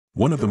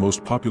One of the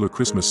most popular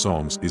Christmas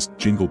songs is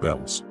Jingle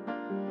Bells.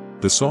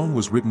 The song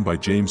was written by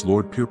James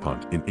Lord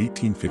Pierpont in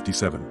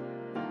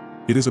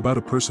 1857. It is about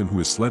a person who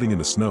is sledding in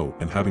the snow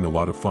and having a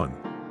lot of fun.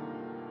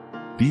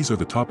 These are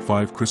the top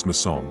 5 Christmas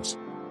songs.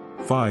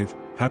 5.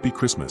 Happy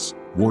Christmas,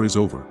 War is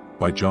Over,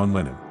 by John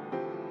Lennon.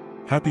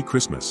 Happy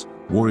Christmas,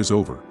 War is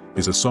Over,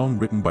 is a song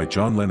written by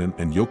John Lennon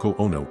and Yoko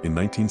Ono in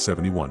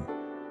 1971.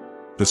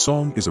 The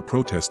song is a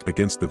protest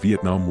against the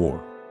Vietnam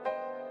War.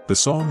 The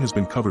song has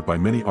been covered by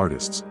many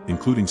artists,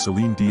 including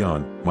Celine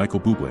Dion, Michael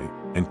Bublé,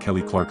 and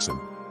Kelly Clarkson.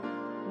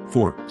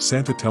 4.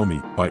 Santa Tell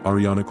Me, by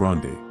Ariana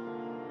Grande.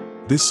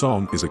 This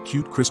song is a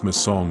cute Christmas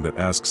song that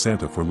asks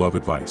Santa for love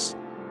advice.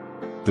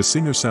 The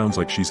singer sounds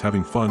like she's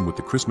having fun with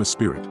the Christmas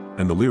spirit,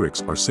 and the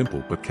lyrics are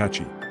simple but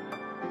catchy.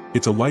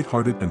 It's a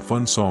light-hearted and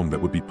fun song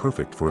that would be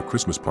perfect for a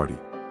Christmas party.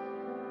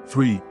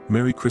 3.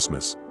 Merry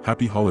Christmas,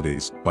 Happy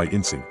Holidays, by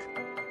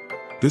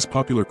NSYNC. This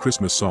popular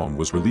Christmas song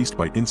was released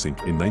by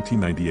NSYNC in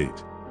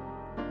 1998.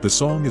 The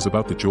song is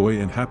about the joy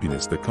and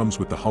happiness that comes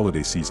with the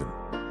holiday season.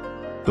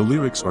 The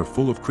lyrics are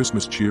full of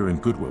Christmas cheer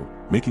and goodwill,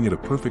 making it a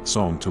perfect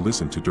song to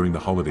listen to during the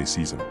holiday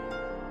season.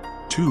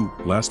 2.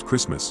 Last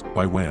Christmas,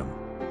 by Wham.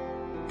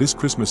 This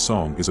Christmas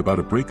song is about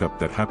a breakup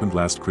that happened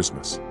last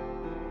Christmas.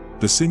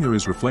 The singer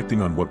is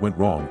reflecting on what went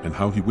wrong and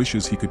how he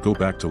wishes he could go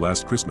back to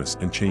last Christmas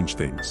and change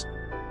things.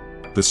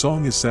 The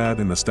song is sad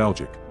and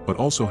nostalgic, but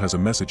also has a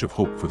message of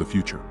hope for the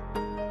future.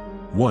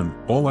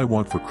 1. All I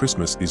Want for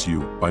Christmas Is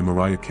You, by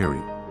Mariah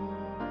Carey.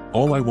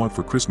 All I Want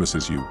for Christmas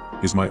Is You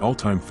is my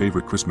all-time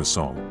favorite Christmas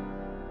song.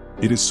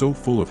 It is so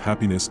full of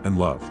happiness and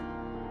love.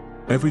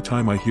 Every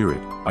time I hear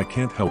it, I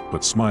can't help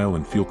but smile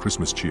and feel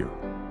Christmas cheer.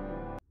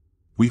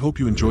 We hope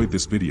you enjoyed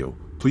this video.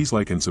 Please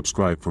like and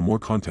subscribe for more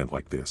content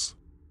like this.